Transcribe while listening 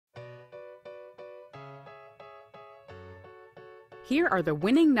Here are the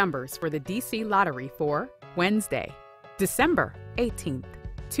winning numbers for the DC Lottery for Wednesday, December 18th,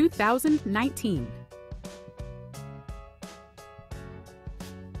 2019.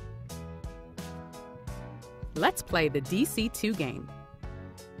 Let's play the DC2 game.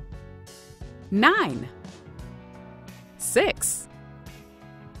 9, 6.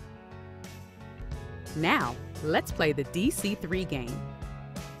 Now, let's play the DC3 game.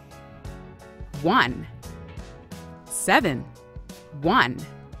 1, 7, 1.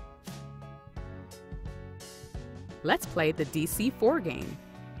 Let's play the DC4 game.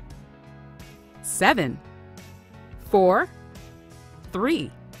 7, 4,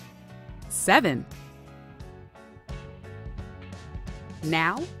 3, 7.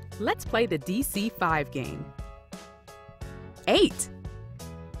 Now, let's play the DC5 game. 8,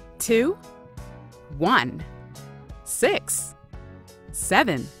 2, 1, 6,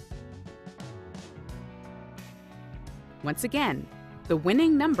 7. Once again, the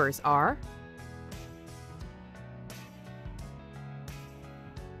winning numbers are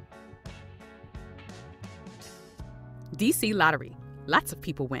DC Lottery. Lots of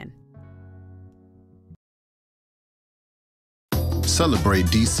people win. Celebrate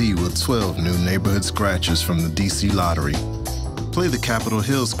DC with 12 new neighborhood scratchers from the DC Lottery. Play the Capitol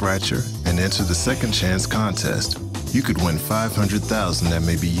Hill Scratcher and enter the Second Chance contest. You could win $500,000 that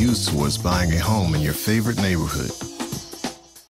may be used towards buying a home in your favorite neighborhood.